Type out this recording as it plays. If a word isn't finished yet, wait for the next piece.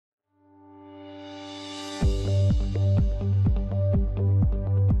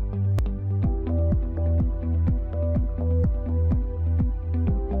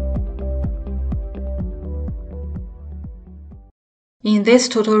In this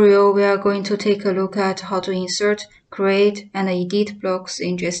tutorial, we are going to take a look at how to insert, create, and edit blocks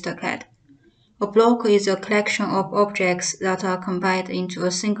in GstarCAD. A block is a collection of objects that are combined into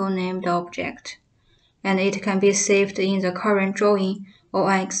a single named object, and it can be saved in the current drawing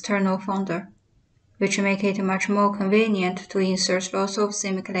or an external folder, which make it much more convenient to insert lots of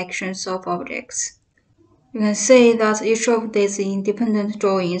same collections of objects. You can see that each of these independent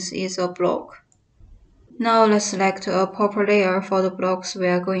drawings is a block. Now let's select a proper layer for the blocks we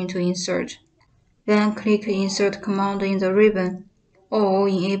are going to insert. Then click Insert command in the ribbon or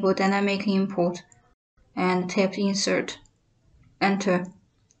Enable Dynamic Import and tap Insert. Enter.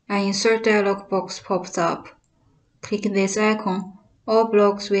 An Insert dialog box pops up. Click this icon. All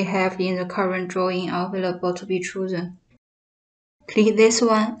blocks we have in the current drawing are available to be chosen. Click this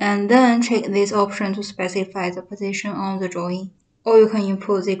one and then check this option to specify the position on the drawing, or you can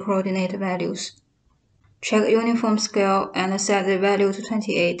input the coordinate values. Check Uniform Scale and set the value to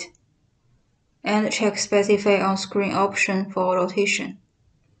 28. And check Specify on Screen option for rotation.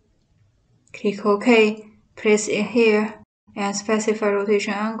 Click OK, place it here, and specify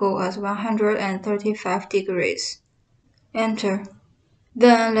rotation angle as 135 degrees. Enter.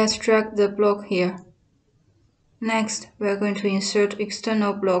 Then let's drag the block here. Next, we are going to insert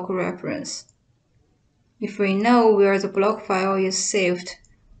external block reference. If we know where the block file is saved,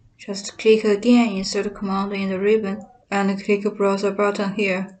 just click again Insert command in the ribbon and click Browser button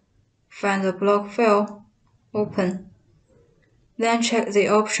here. Find the block file, open. Then check the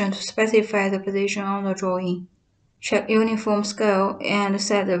option to specify the position on the drawing. Check Uniform Scale and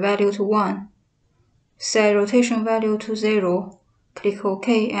set the value to 1. Set rotation value to 0. Click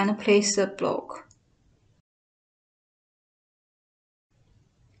OK and place the block.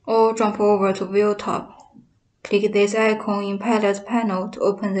 Or jump over to View tab. Click this icon in Palette panel to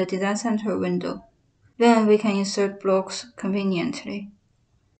open the Design Center window. Then we can insert blocks conveniently.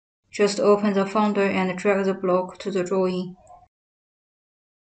 Just open the folder and drag the block to the drawing.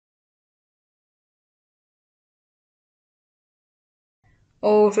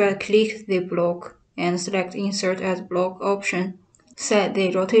 Or right-click the block and select Insert as Block option. Set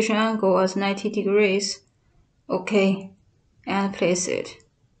the rotation angle as 90 degrees. OK, and place it.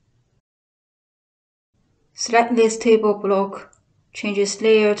 Select this table block, change its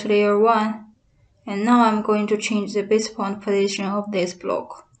layer to layer 1, and now I'm going to change the base point position of this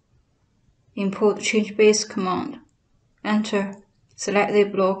block. Import Change Base command. Enter. Select the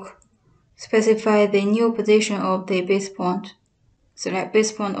block. Specify the new position of the base point. Select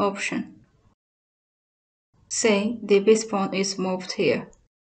Base Point option. See, the base point is moved here.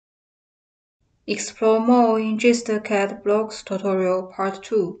 Explore more in GstarCAD Blocks tutorial part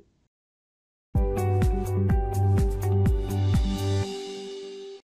 2.